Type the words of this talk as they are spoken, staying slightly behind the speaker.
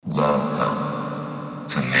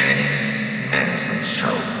to Manny'z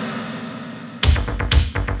Show.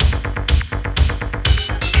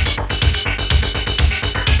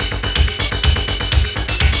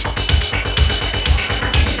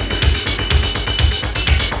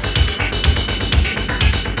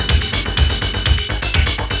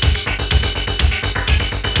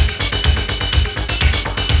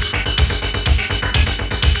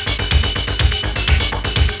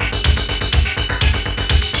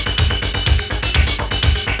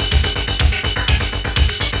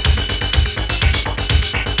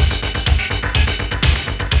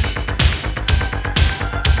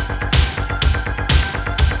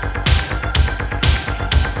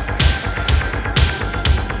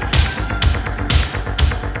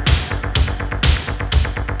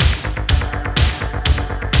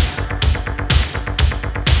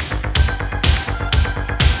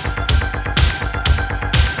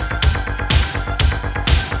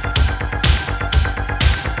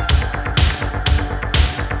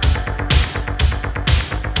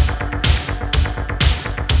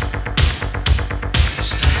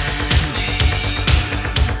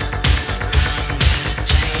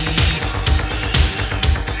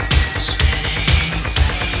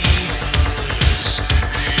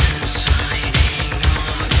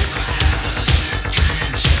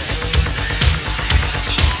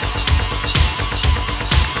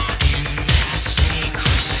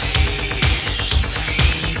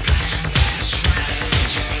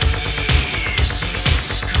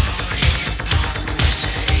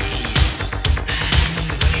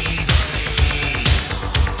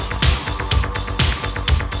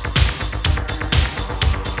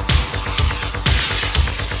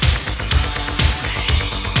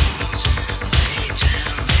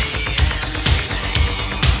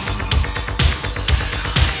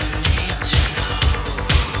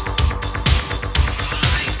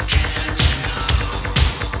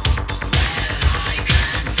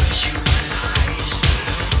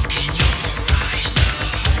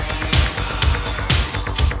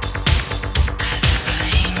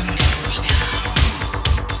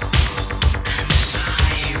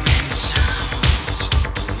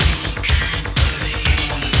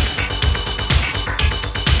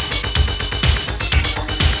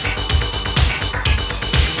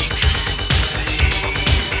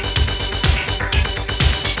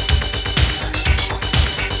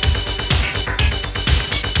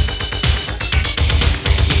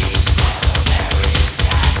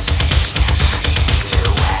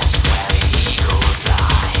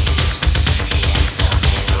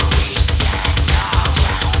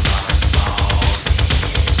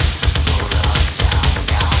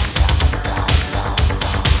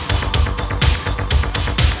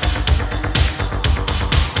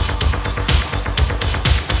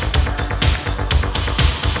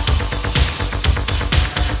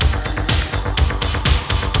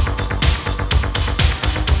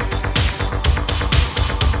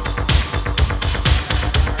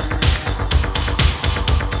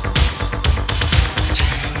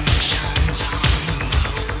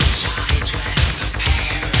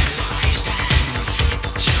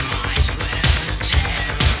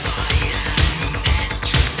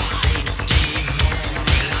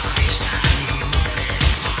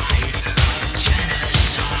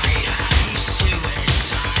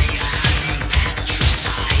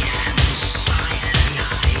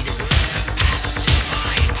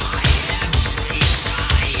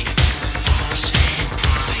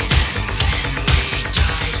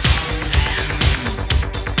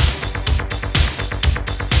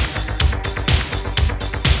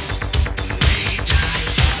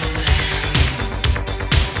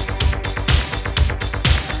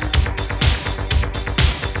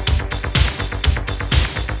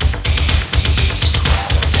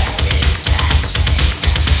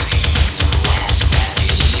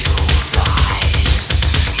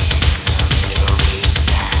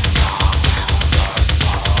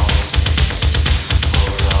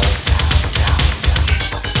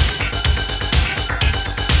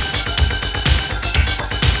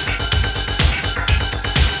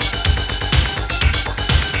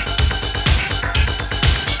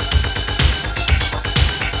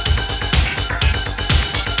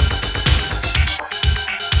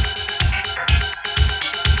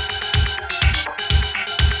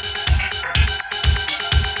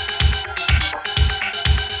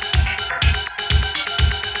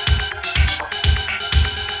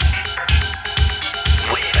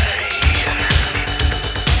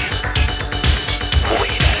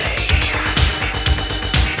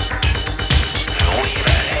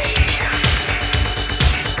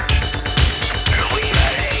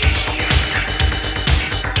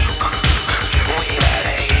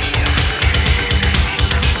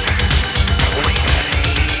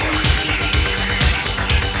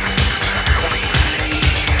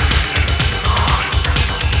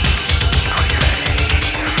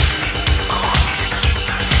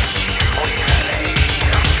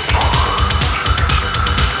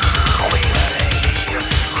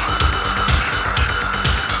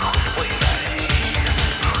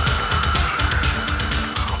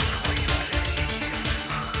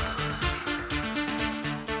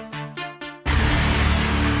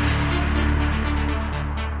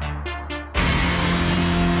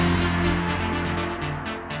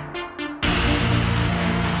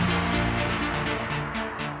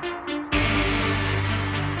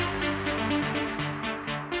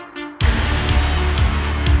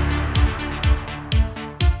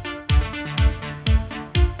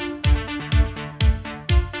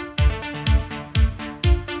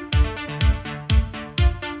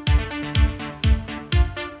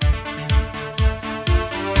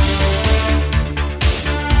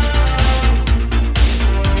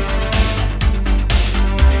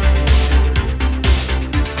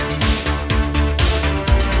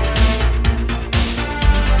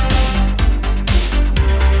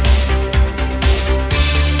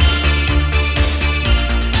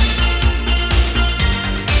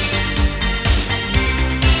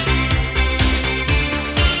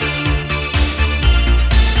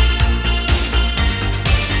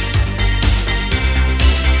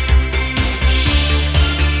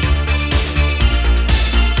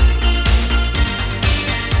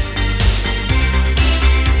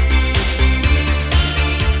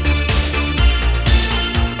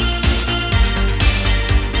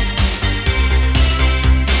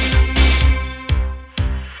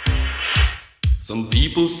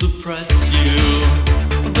 People suppress you,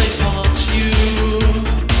 they part you,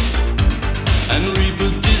 and reap a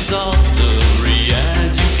disaster.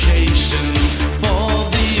 Re-education for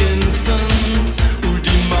the infants who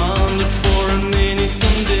demand it for an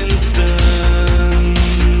innocent instant.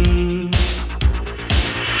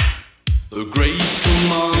 The great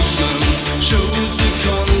commandment shows the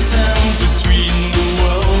contempt between the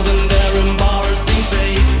world and their embarrassing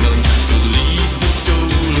pavement. Believe the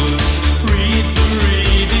scholars, read the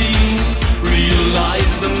readings,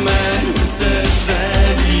 realize the man who says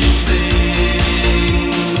anything.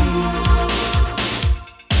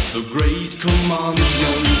 The great commandment.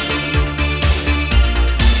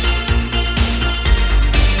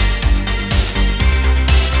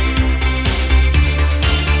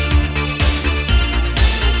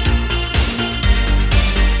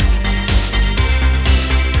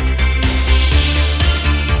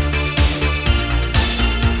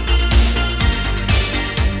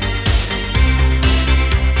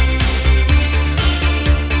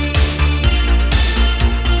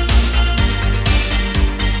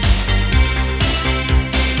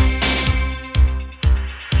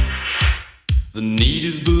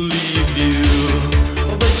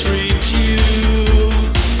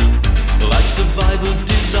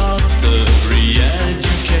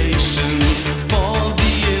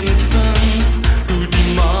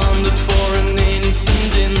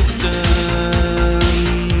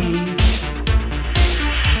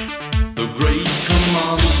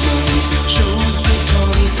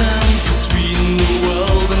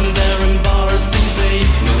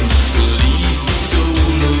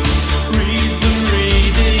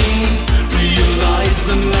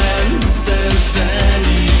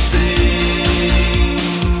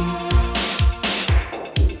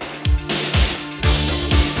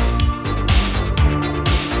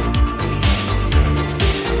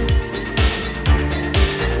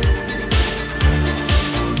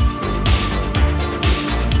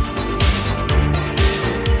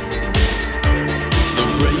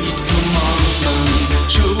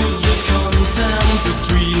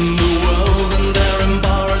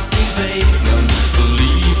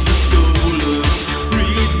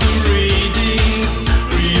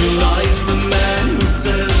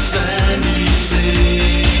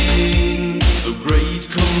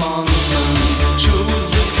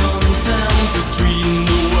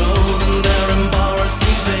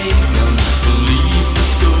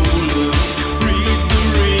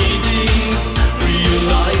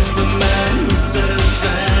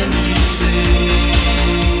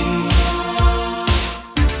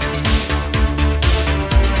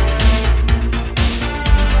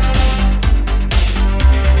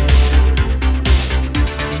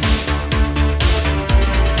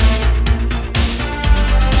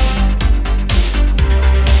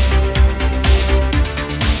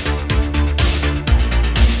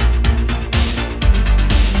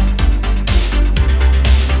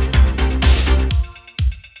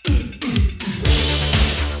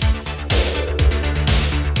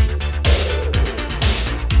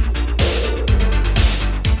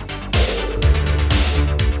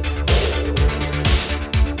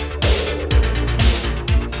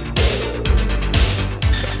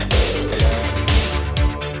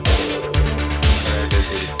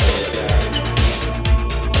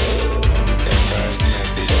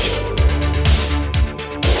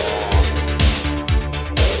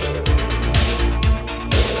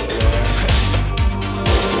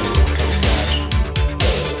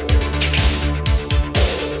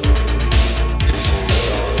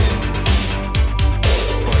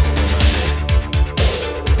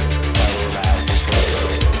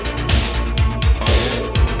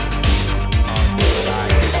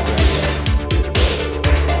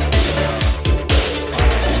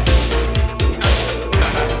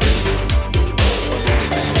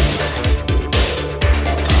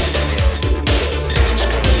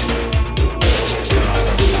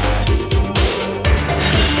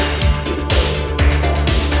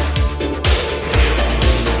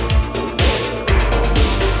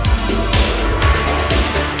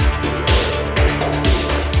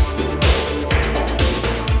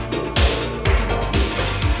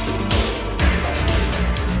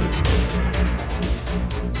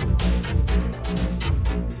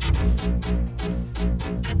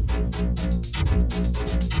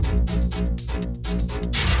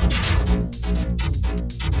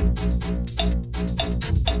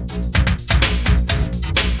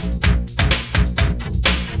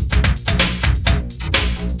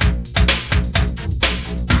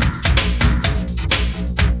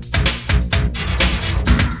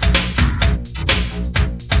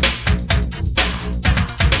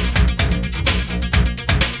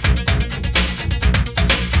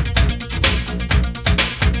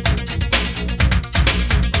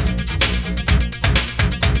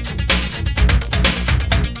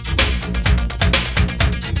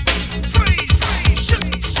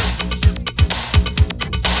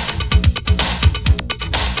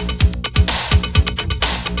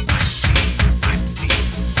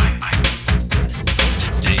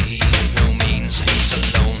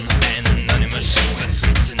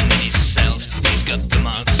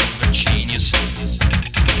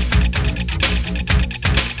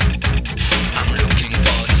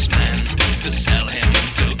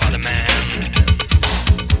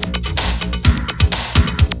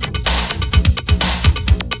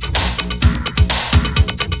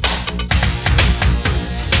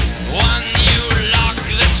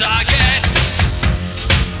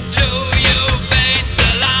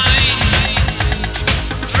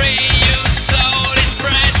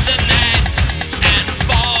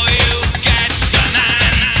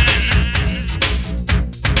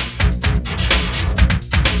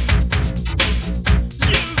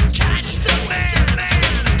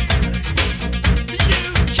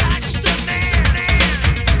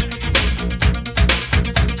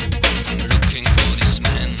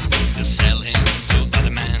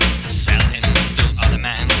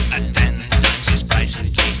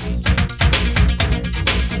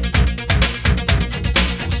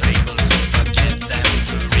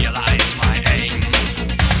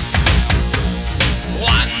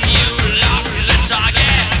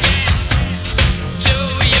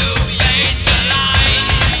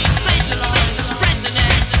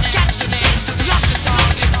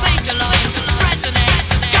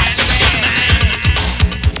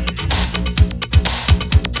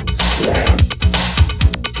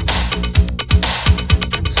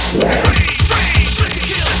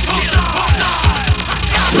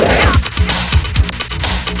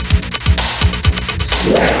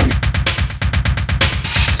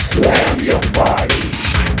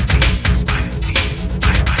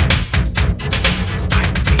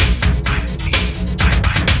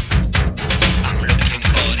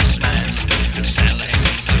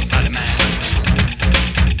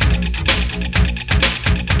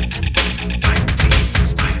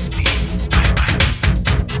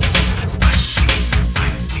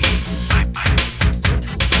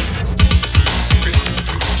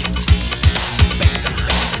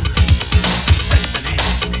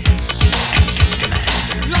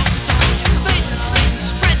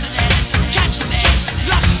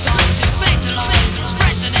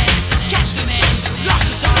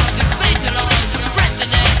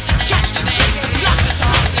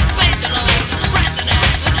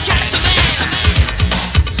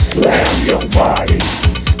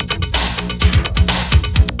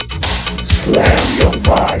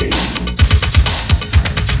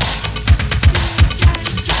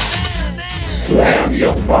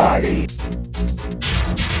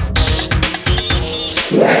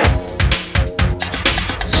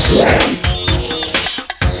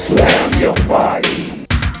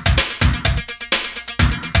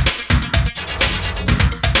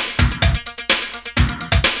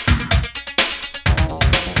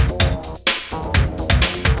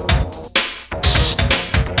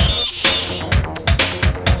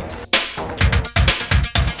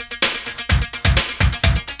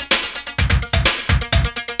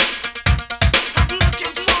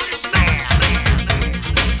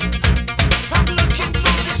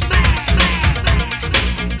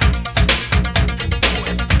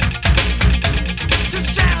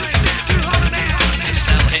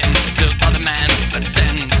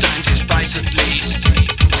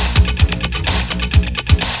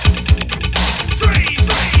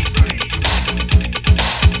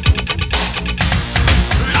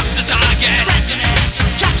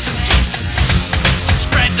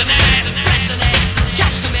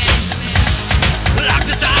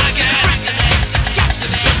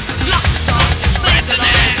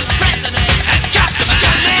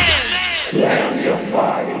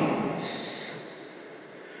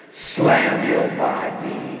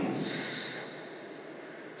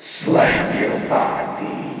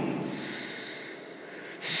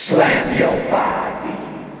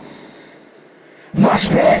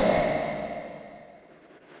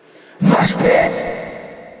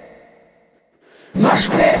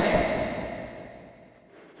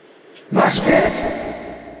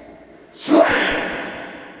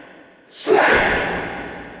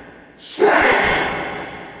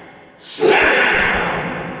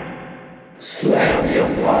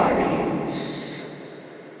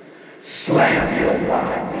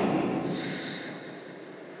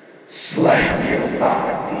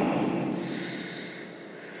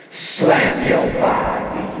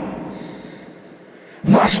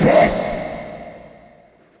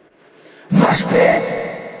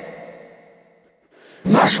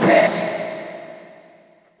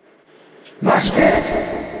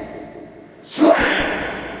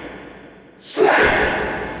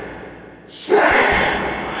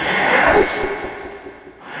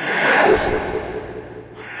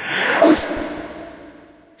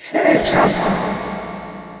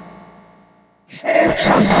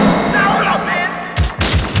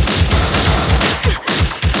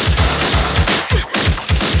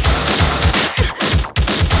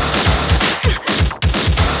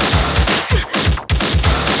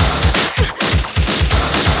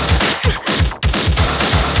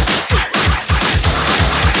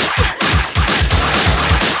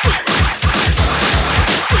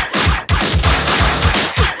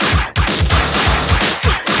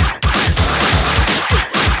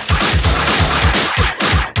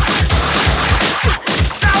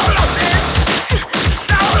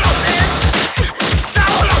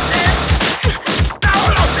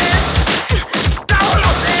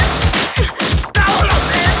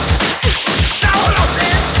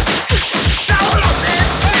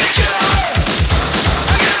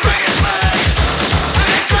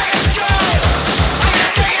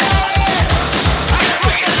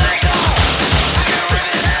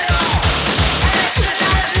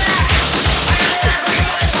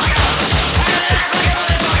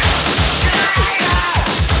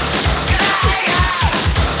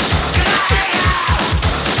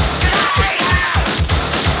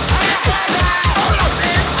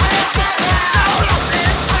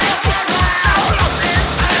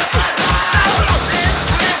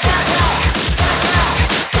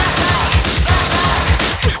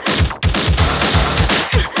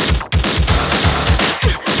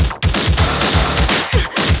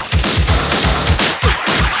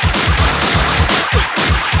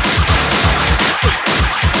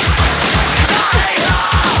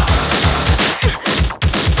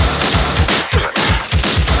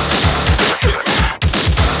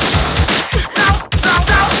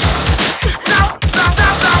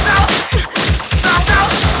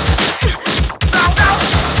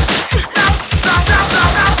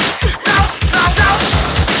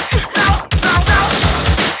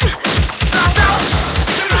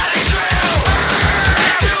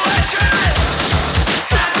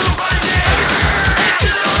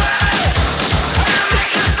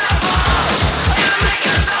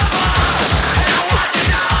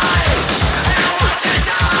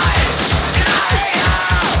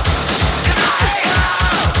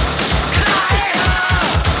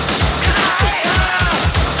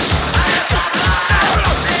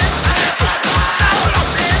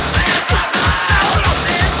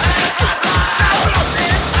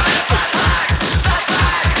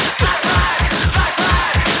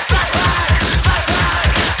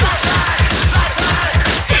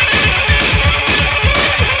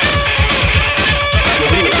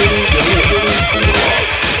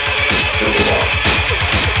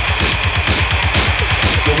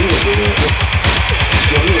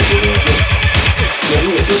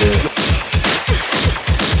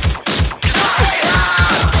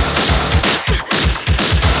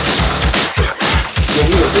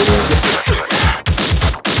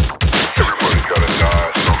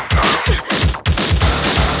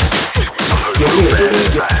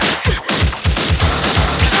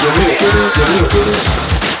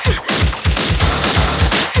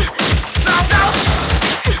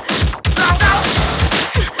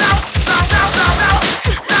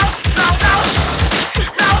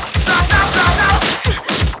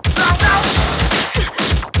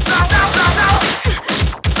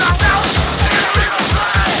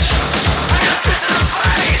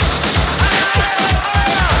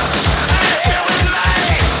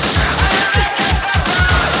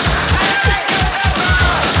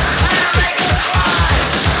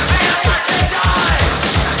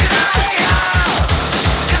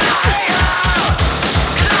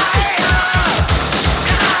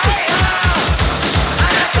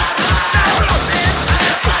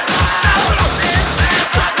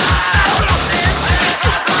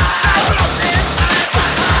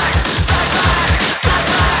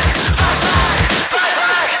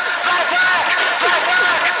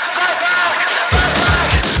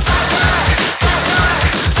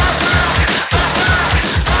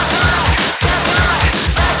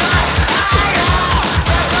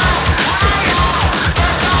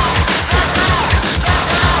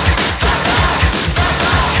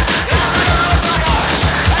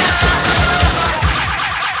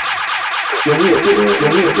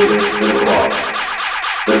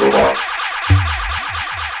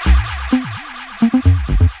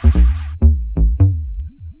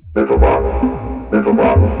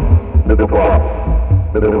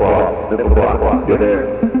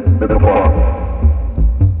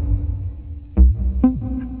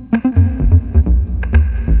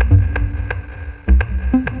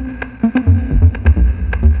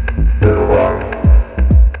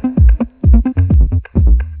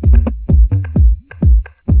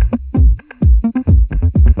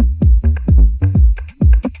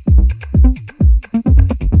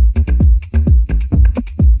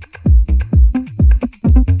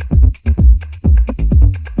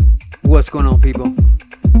 What's going on, people?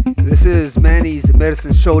 This is Manny'z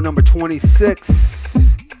Medicine Show number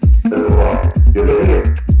 26.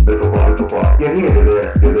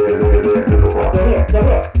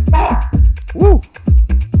 Woo!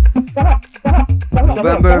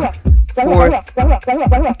 November 4th,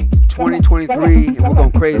 2023. We're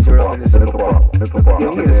going crazy right in this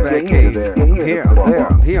bad cave. I'm here, I'm there,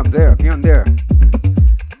 I'm here, I'm there, I'm here, I'm there.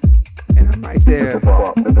 And I'm right there.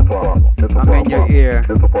 I'm in your ear.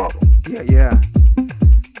 Yeah.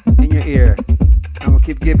 In your ear. I'm gonna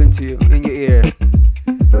keep giving to you in your ear.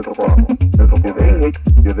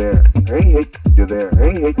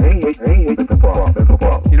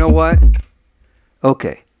 You know what?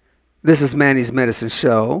 Okay. This is Manny'z Medicine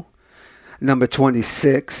Show number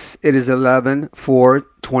 26. It is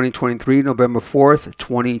 11/4/2023, November 4th,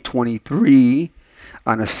 2023,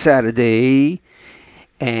 on a Saturday,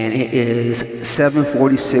 and it is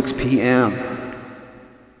 7:46 p.m.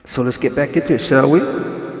 So let's get back into it, shall we?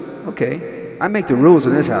 Okay. I make the rules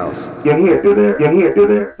in this house. I'm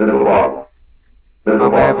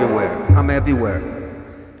everywhere.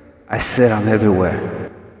 I said I'm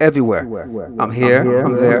everywhere. Everywhere. I'm here,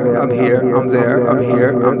 I'm there, I'm here, I'm there, I'm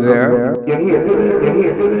here, I'm there.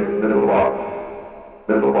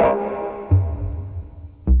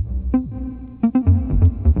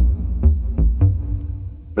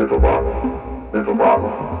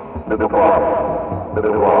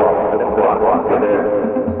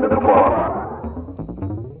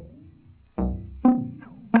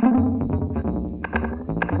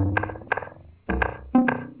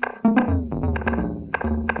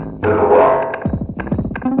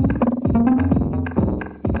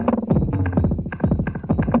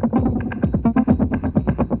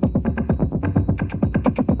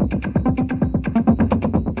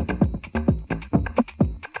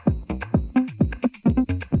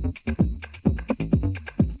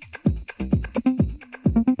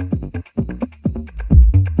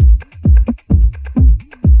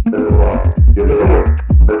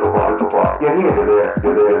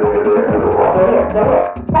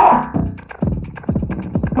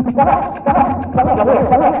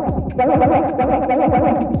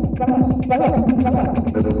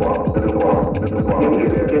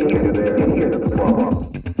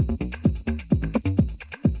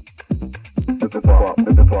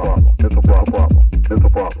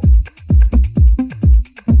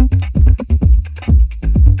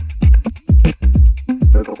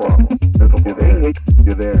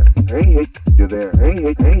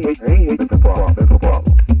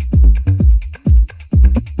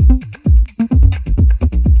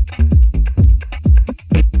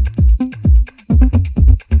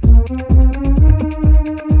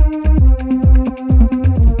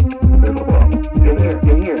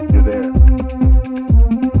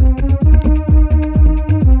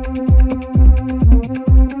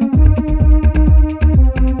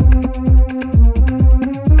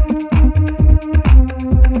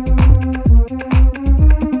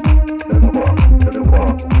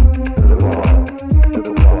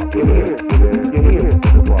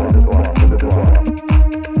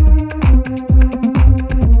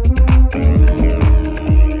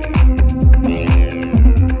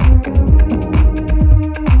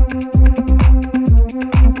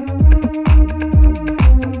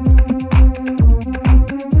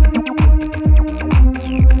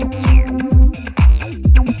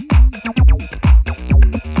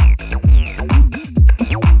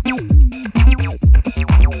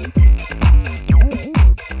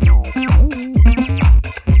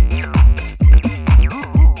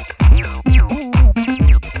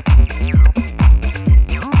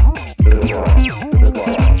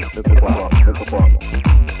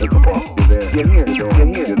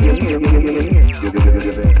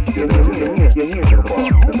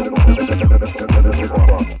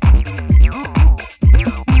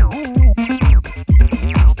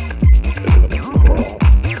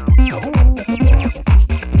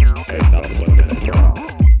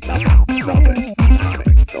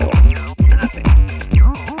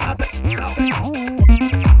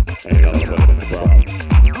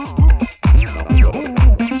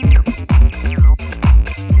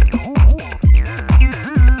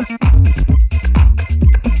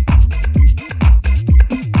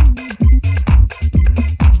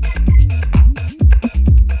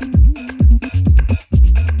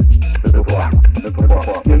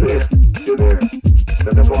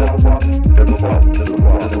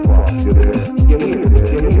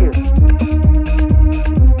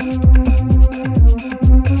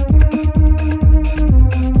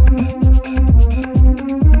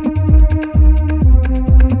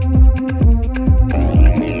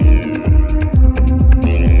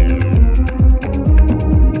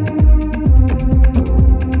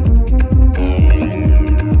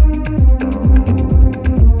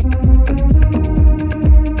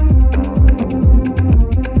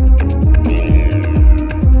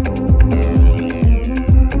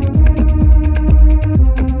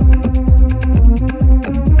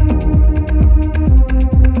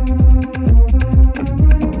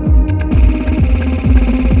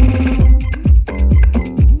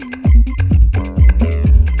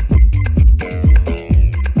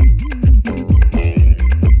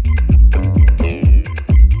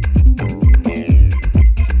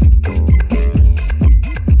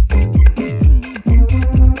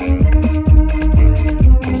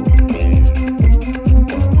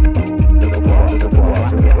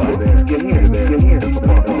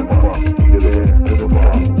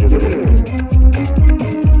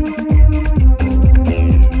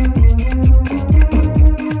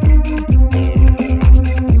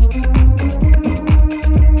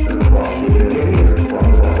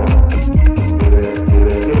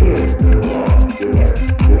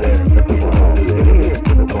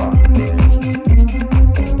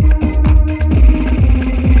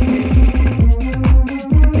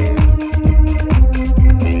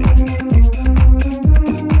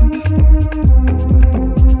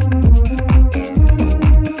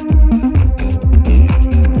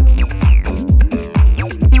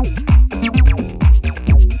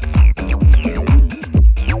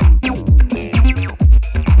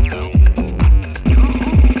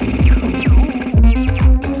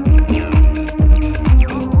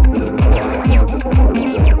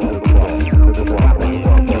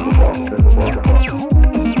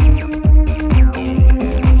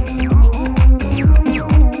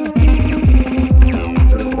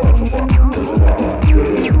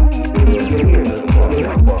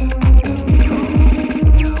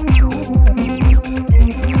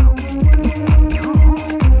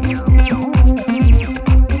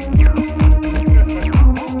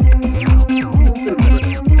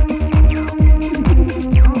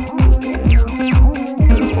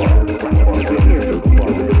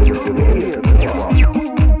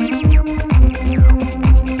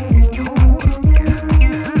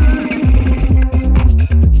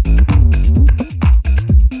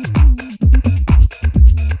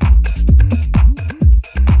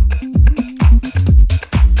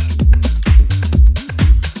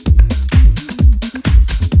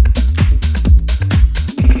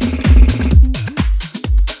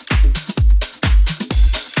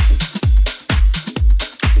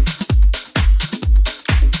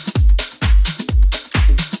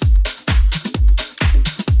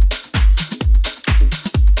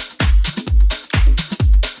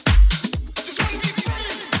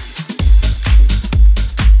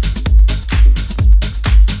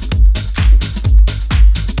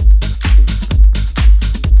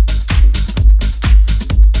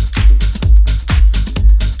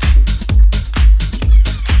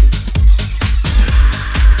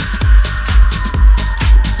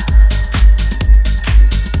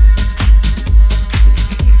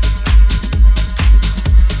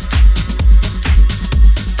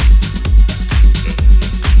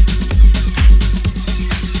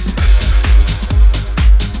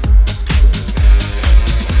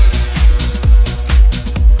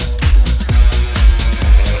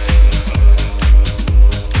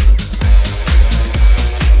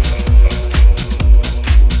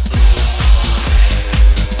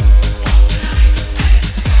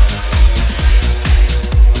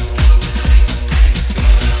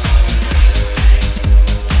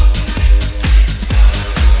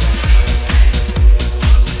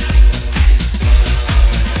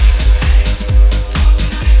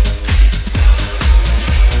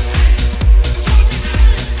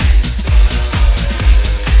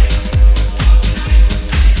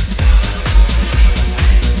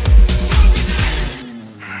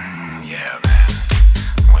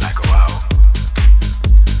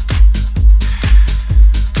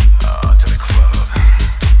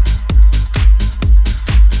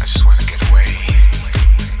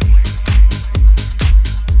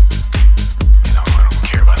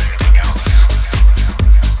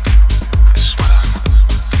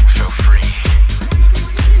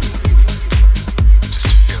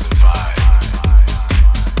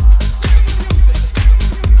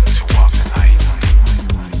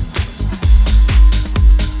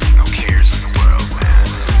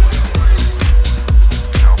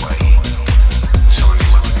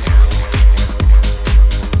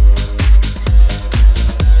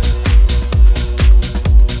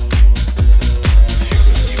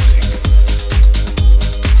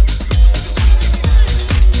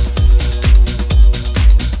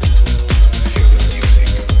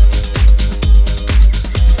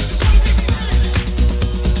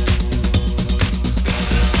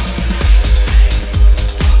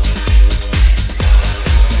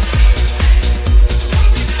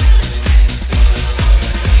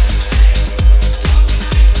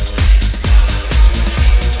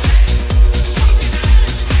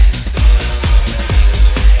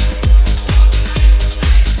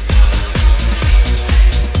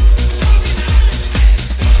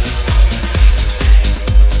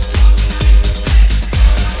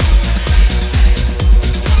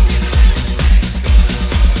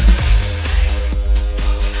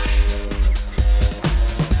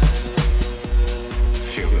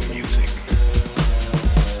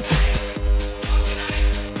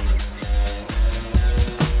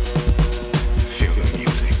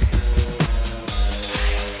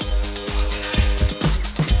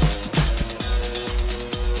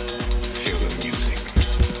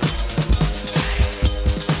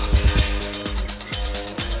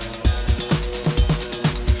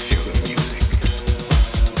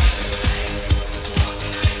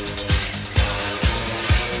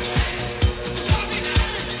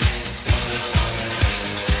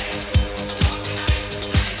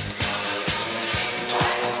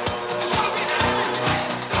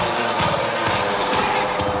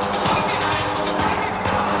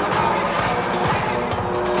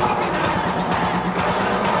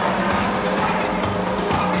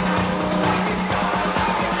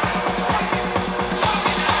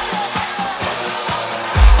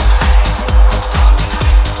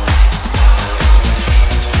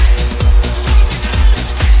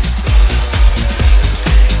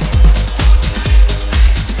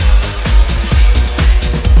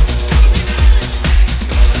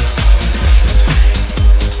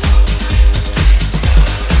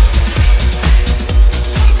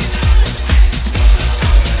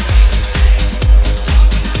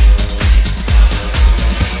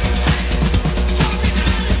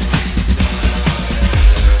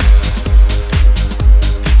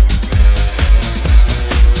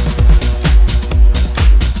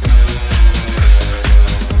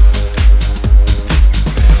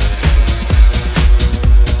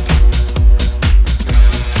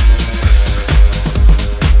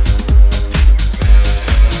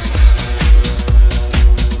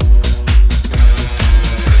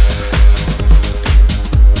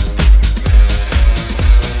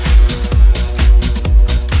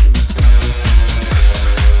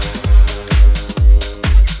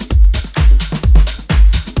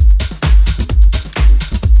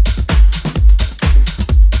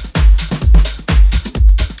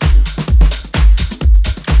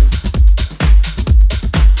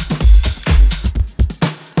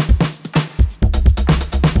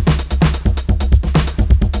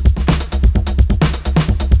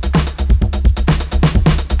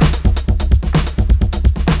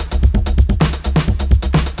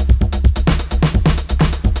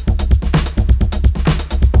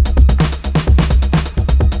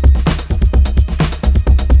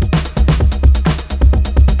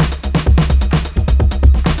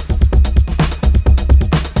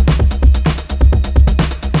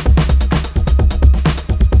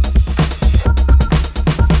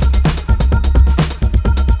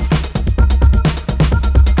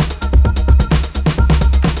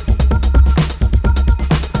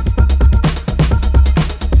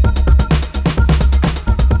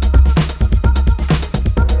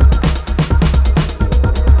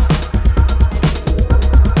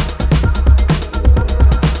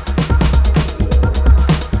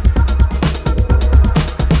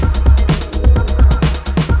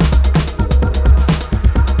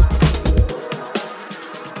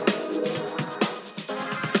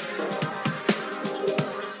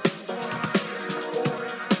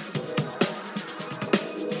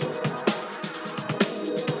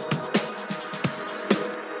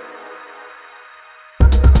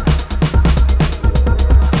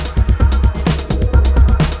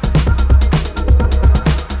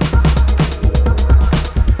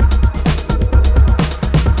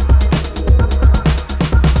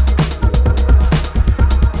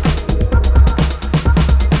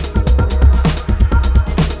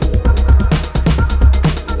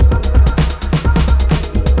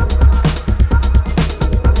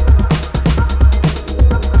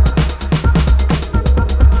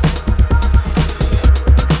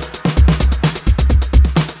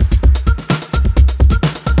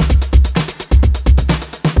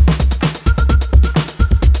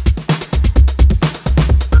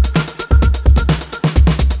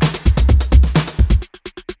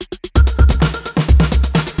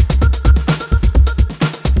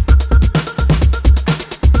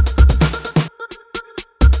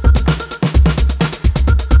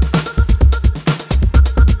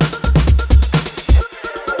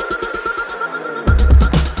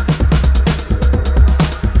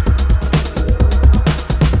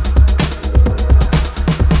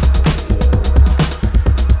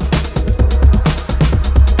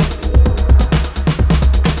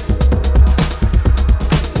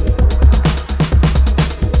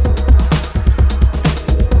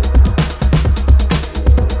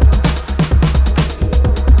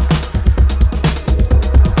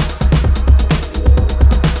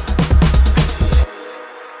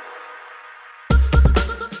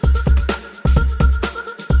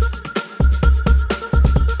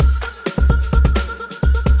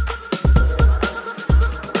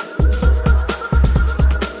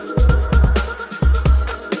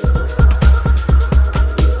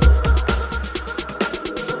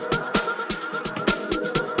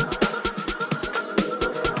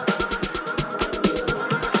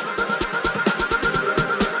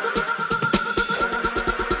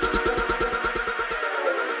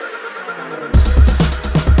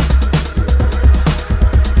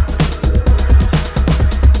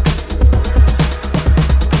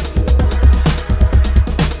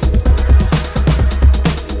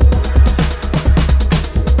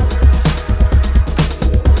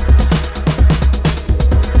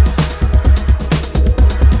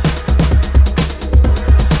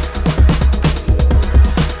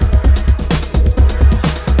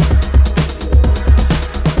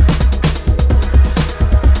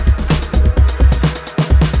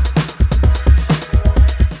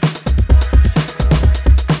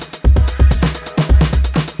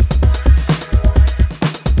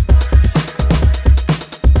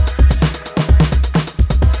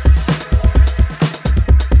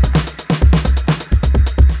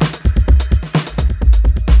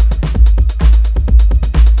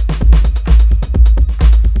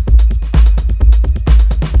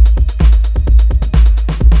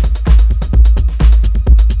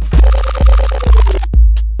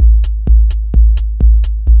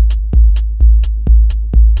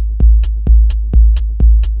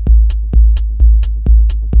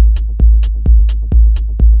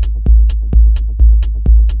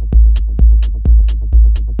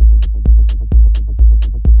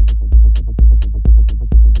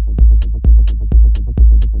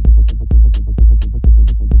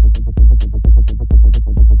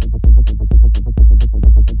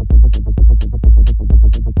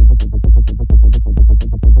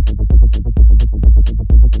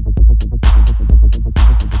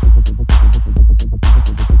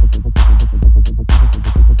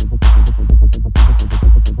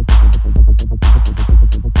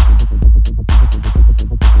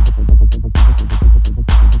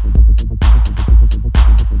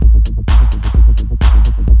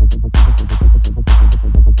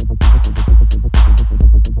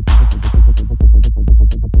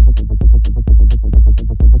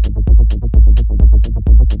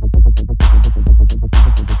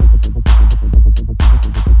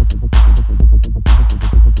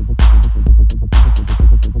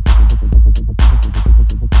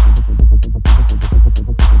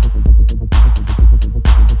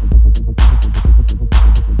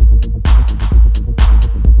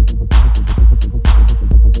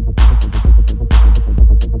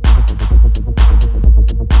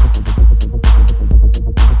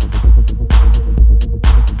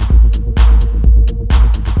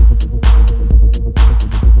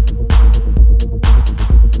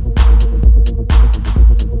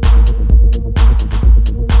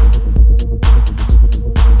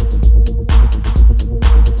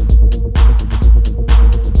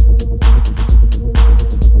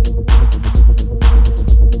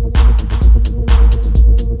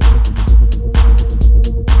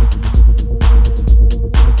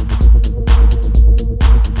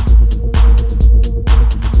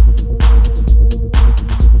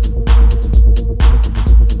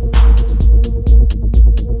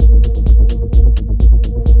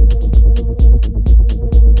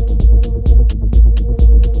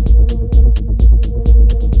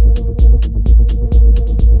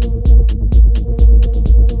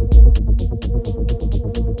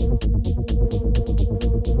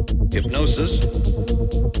 Hypnosis,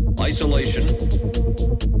 isolation,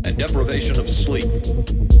 and deprivation of sleep.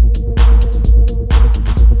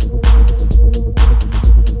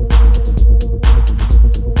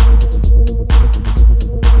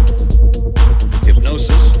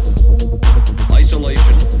 Hypnosis,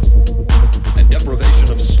 isolation, and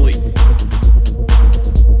deprivation of sleep.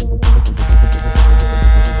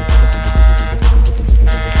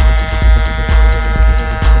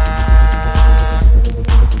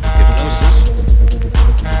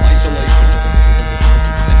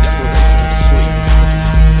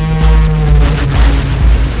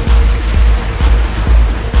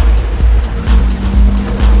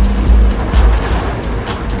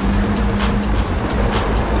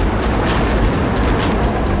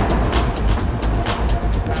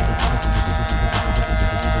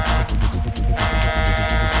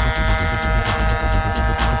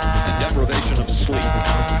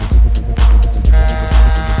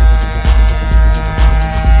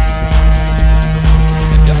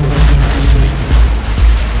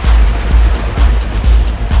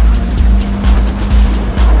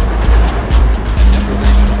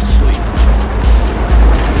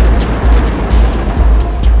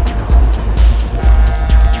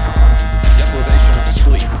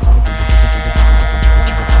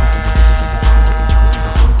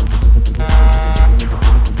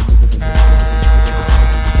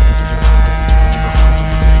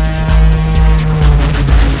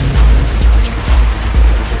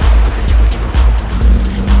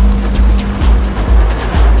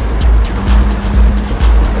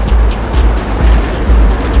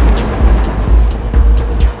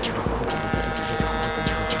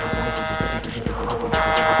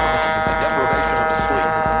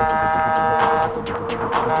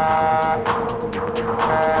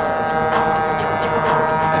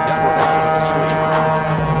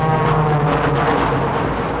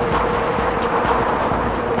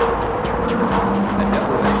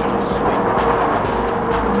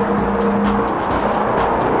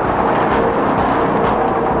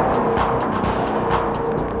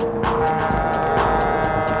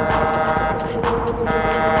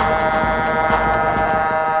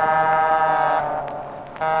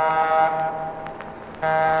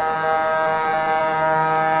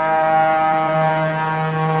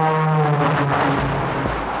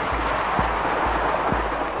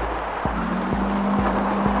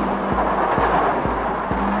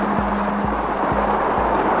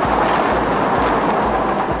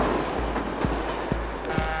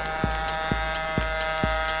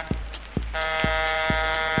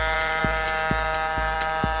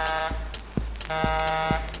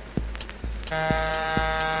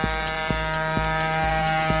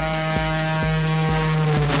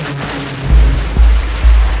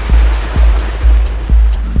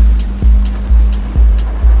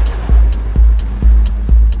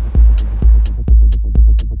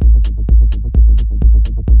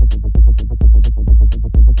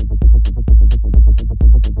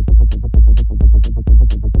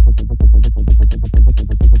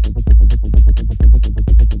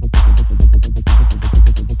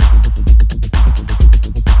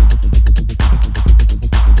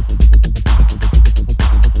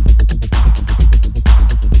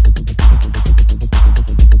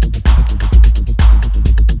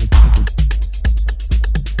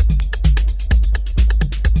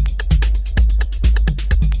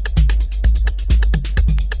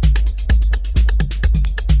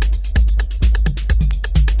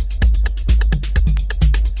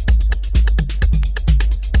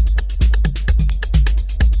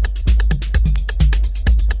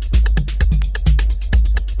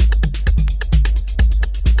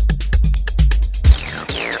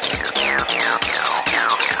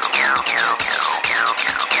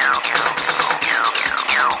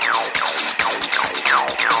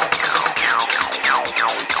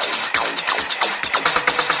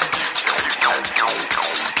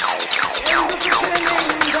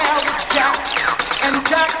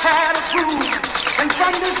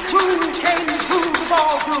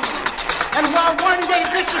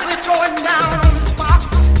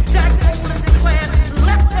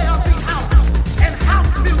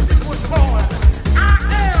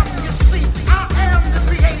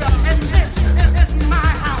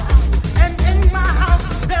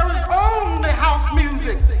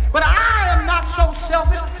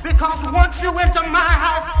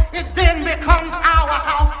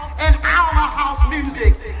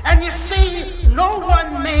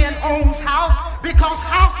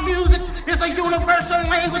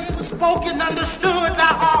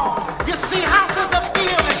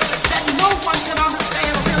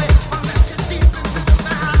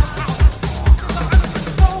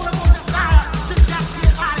 Desire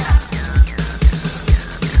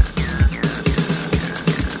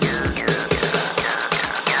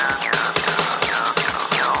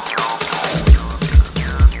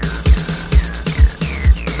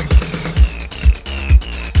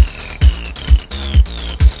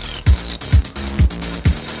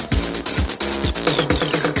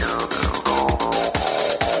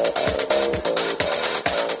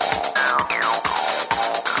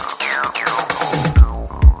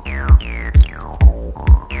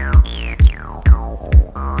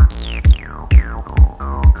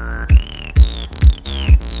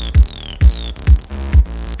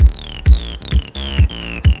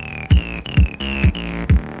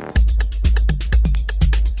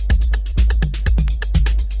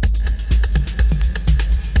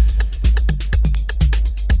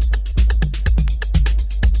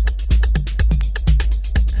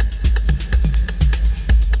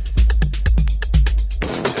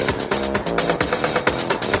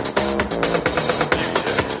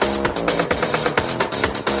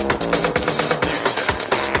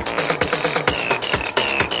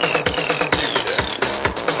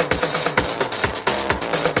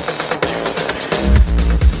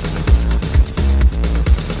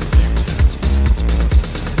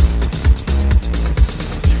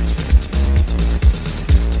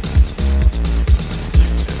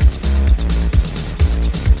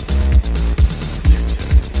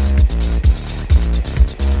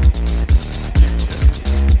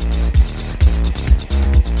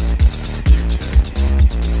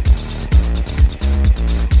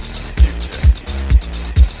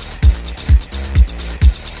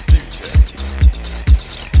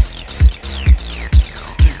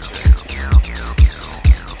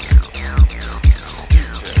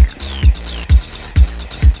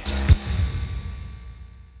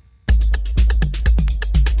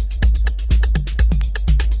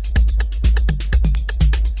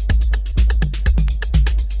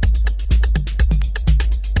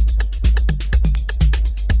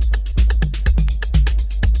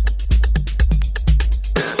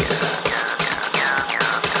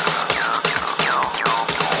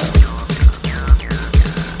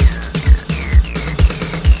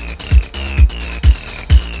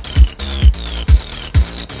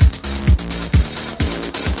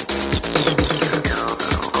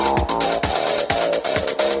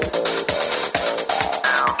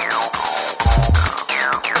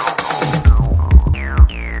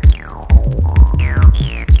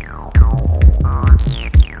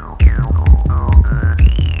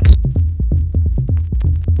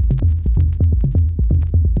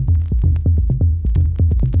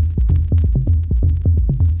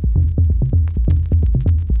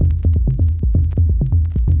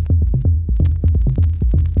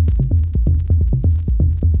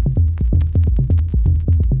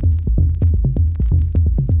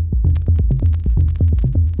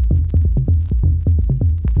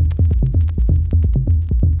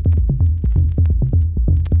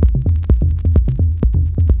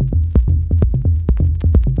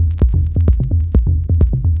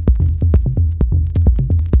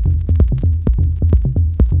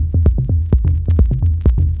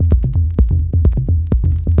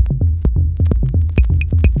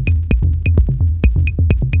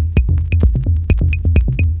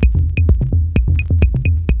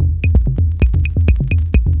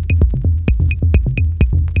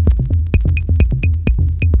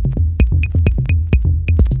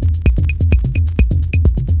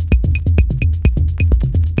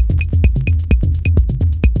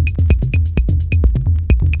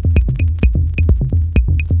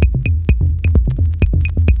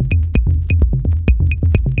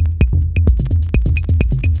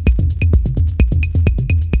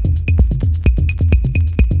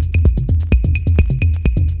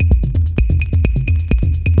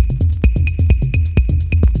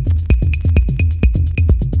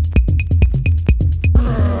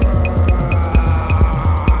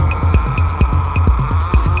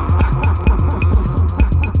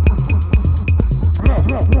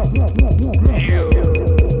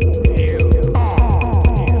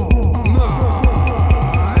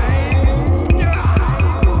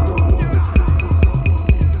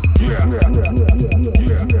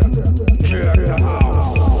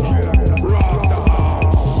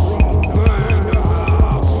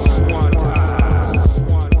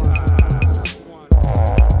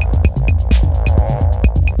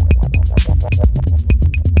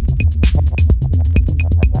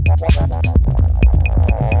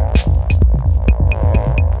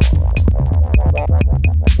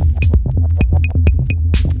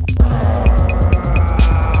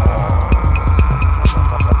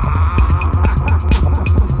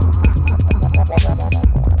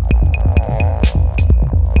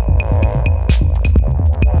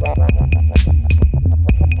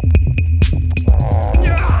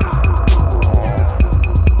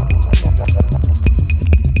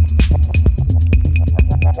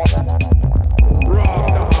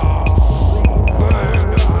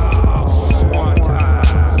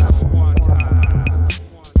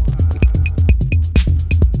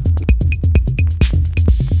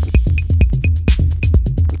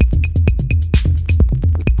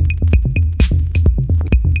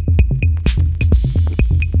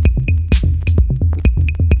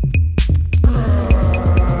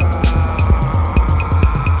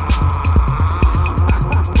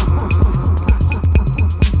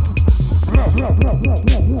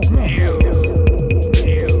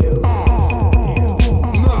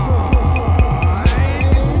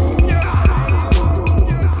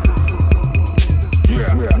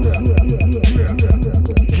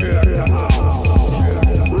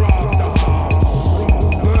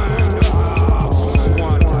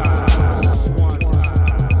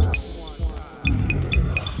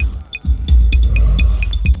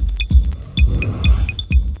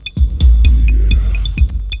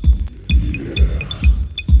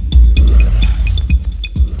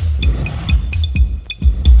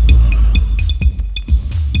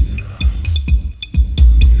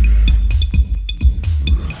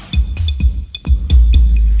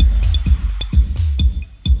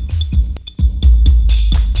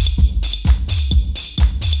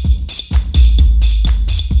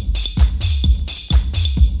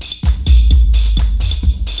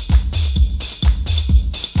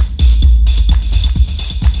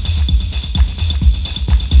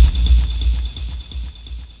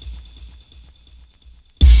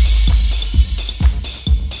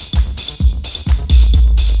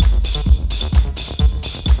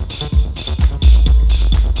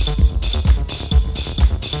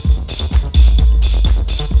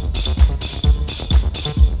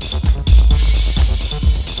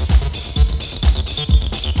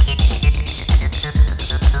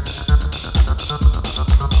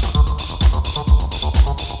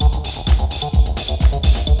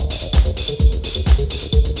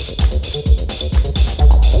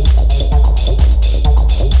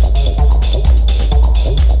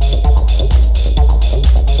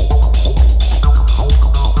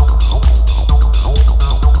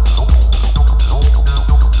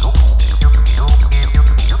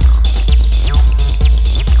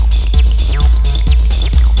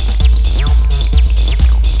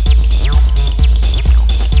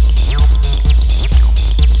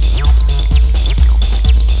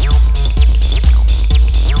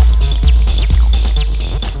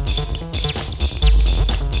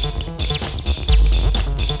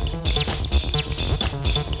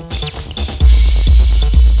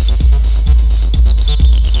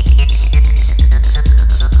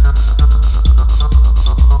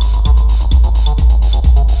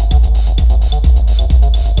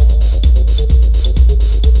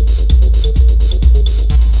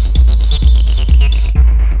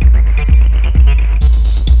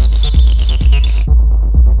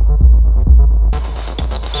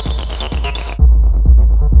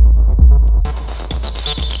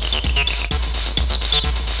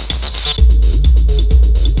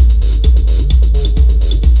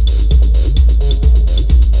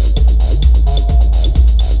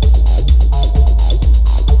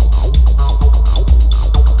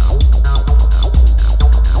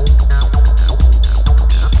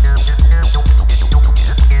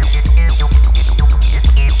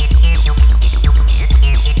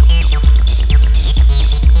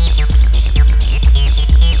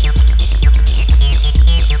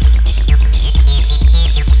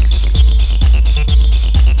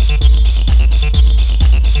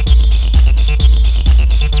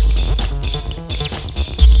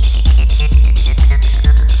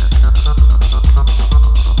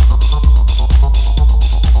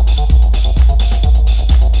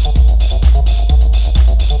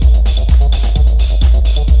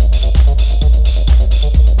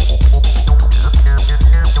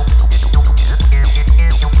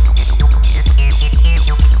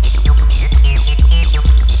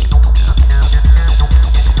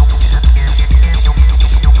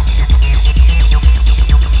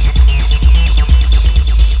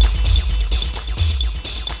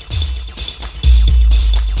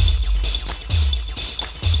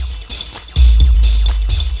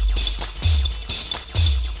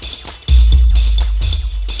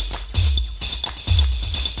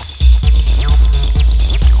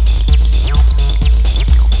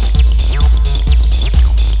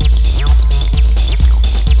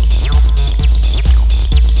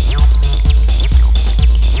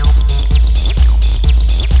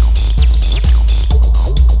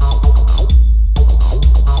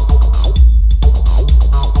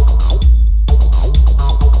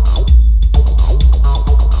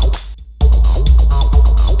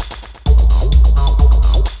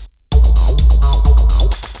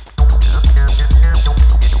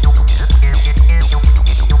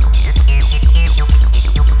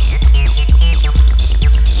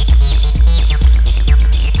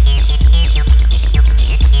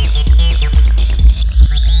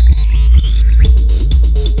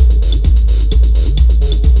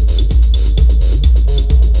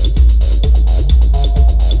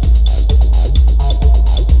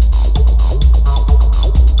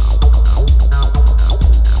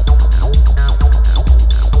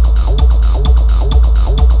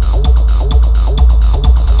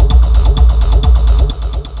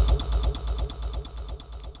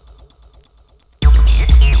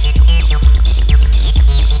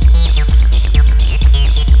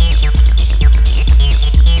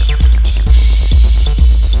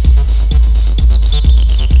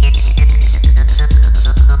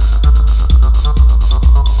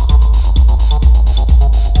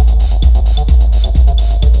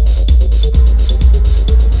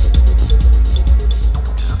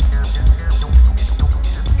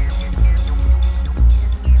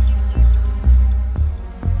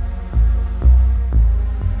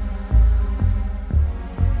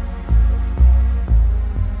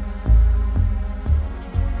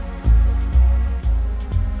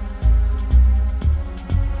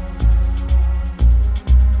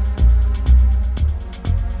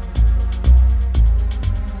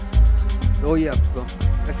Oh yeah, well,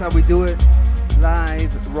 that's how we do it.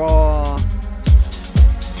 Live, raw.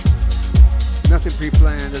 Nothing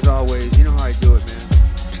pre-planned as always. You know how I do it, man.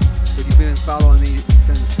 If you've been following me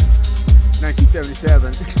since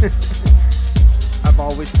 1977, I've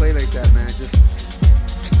always played like that, man.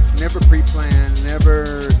 Just never pre-planned,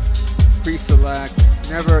 never pre-select,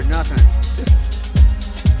 never nothing.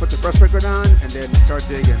 Just put the first record on and then start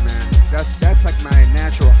digging, man. That's like my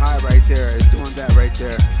natural high right there, is doing that right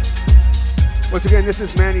there. Once again, this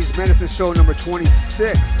is Manny'z Medicine Show number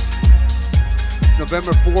 26.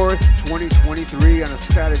 November 4th, 2023 on a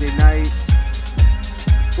Saturday night.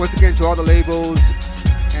 Once again, to all the labels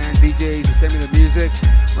and DJs who send me the music,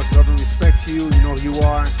 much love and respect to you. You know who you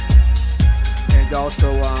are. And also,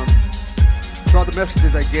 to all the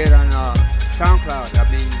messages I get on SoundCloud. I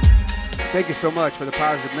mean, thank you so much for the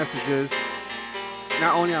positive messages.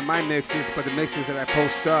 Not only on my mixes, but the mixes that I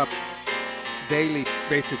post up daily,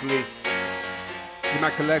 basically. In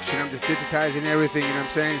my collection, I'm just digitizing everything, you know what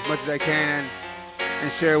I'm saying, as much as I can. And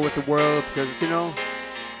share it with the world, because, you know,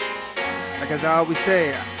 like as I always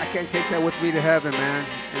say, I can't take that with me to heaven, man.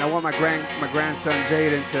 And I want my grandson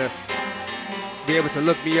Jaden to be able to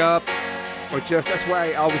look me up, or just, that's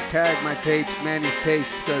why I always tag my tapes, Manny'z tapes,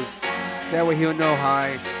 because that way he'll know how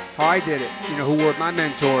I did it. You know, who were my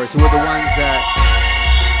mentors, who were the ones that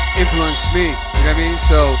influenced me. You know what I mean?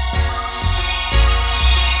 So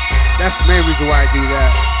that's the main reason why I do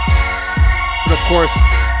that. But of course,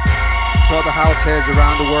 all the house heads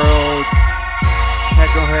around the world,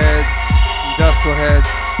 techno heads, industrial heads,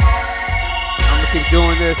 I'm gonna keep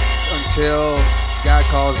doing this until God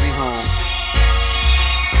calls me home.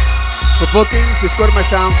 For bookings, just go to my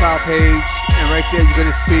SoundCloud page, and right there you're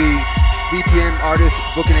gonna see BPM Artist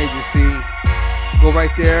Booking Agency. Go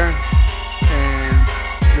right there, and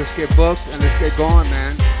let's get booked, and let's get going,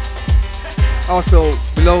 man. Also,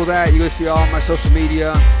 below that, you're gonna see all my social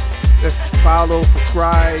media. Let's follow,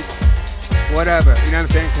 subscribe, whatever, you know what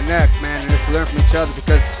I'm saying? Connect, man, and let's learn from each other,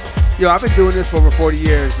 because, yo, I've been doing this for over 40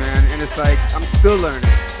 years, man, and it's like, I'm still learning.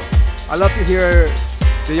 I love to hear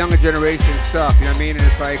the younger generation stuff, you know what I mean? And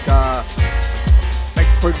it's like,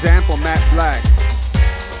 for example, Matt Black.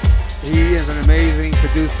 He is an amazing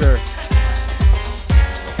producer,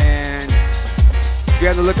 and you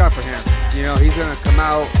have to look out for him. You know, he's gonna come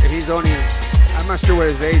out, and he's only, I'm not sure what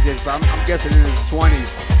his age is, but I'm guessing in his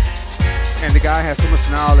 20s, and the guy has so much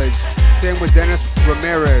knowledge. Same with Dennis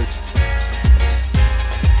Ramirez,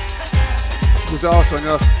 who's also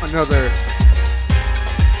another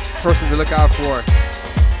person to look out for.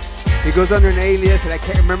 He goes under an alias, and I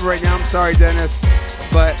can't remember right now. I'm sorry, Dennis,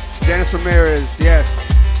 but Dennis Ramirez, yes.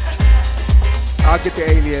 I'll get the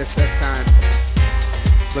alias next time.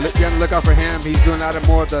 But be on the lookout for him. He's doing a lot of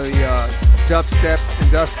more of the dubstep,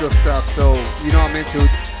 industrial stuff. So you know I'm into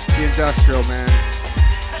the industrial, man.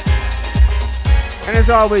 And as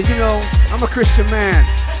always, you know, I'm a Christian man.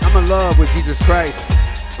 I'm in love with Jesus Christ.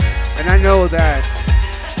 And I know that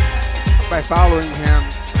by following him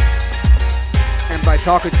and by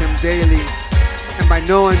talking to him daily and by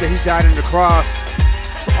knowing that he died on the cross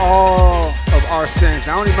for all of our sins,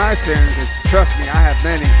 not only my sins, and trust me, I have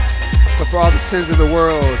many, but for all the sins of the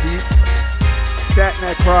world, he sat in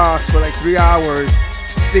that cross for like 3 hours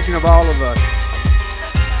thinking of all of us.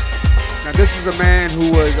 Now this is a man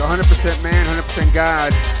who was 100% man, 100%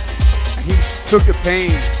 God, and he took the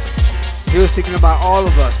pain. He was thinking about all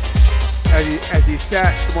of us as he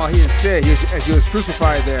sat, well, he didn't say, as he was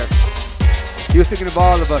crucified there. He was thinking of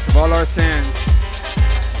all of us, of all our sins.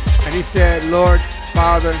 And he said, Lord,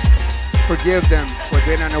 Father, forgive them, for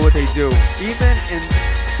they don't know what they do. Even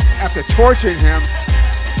after torturing him,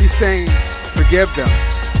 he's saying, forgive them.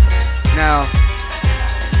 Now,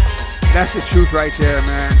 that's the truth right there,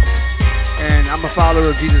 man. And I'm a follower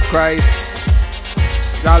of Jesus Christ.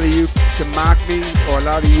 A lot of you can mock me, or a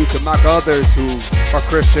lot of you can mock others who are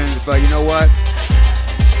Christians, but you know what?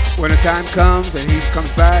 When the time comes and he comes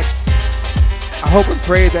back, I hope and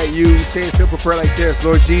pray that you say a simple prayer like this: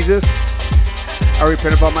 Lord Jesus, I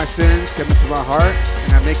repent of all my sins, come into my heart,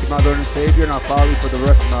 and I make you my Lord and Savior, and I'll follow you for the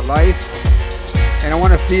rest of my life. And I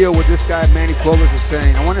want to feel what this guy Manny Cuevas is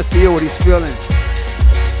saying. I want to feel what he's feeling.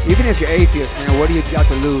 Even if you're atheist, man, what do you got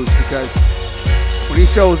to lose? Because when he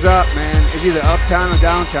shows up, man, it's either uptown or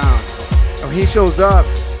downtown. When he shows up,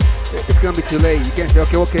 it's going to be too late. You can't say,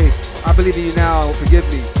 okay, I believe in you now, forgive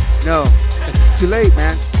me. No, it's too late,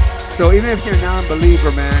 man. So even if you're a non-believer,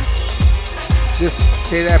 man, just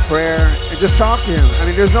say that prayer and just talk to him. I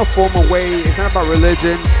mean, there's no formal way. It's not about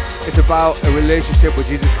religion. It's about a relationship with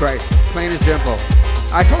Jesus Christ. Plain and simple.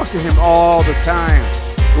 I talk to him all the time.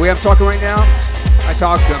 The way I'm talking right now, I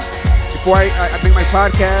talk to him. before I make my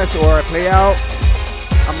podcast or I play out,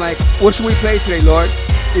 I'm like, what should we play today, Lord?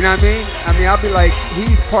 You know what I mean? I mean, I'll be like,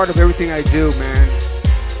 he's part of everything I do, man.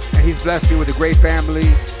 And he's blessed me with a great family,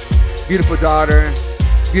 beautiful daughter,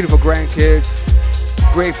 beautiful grandkids,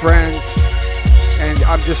 great friends, and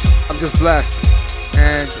I'm just blessed,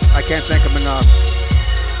 and I can't thank him enough.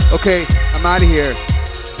 Okay, I'm out of here.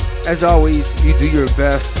 As always, you do your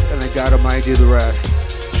best, and then God Almighty do the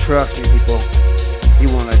rest. Trust me, people. He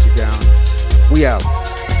won't let you down. We out.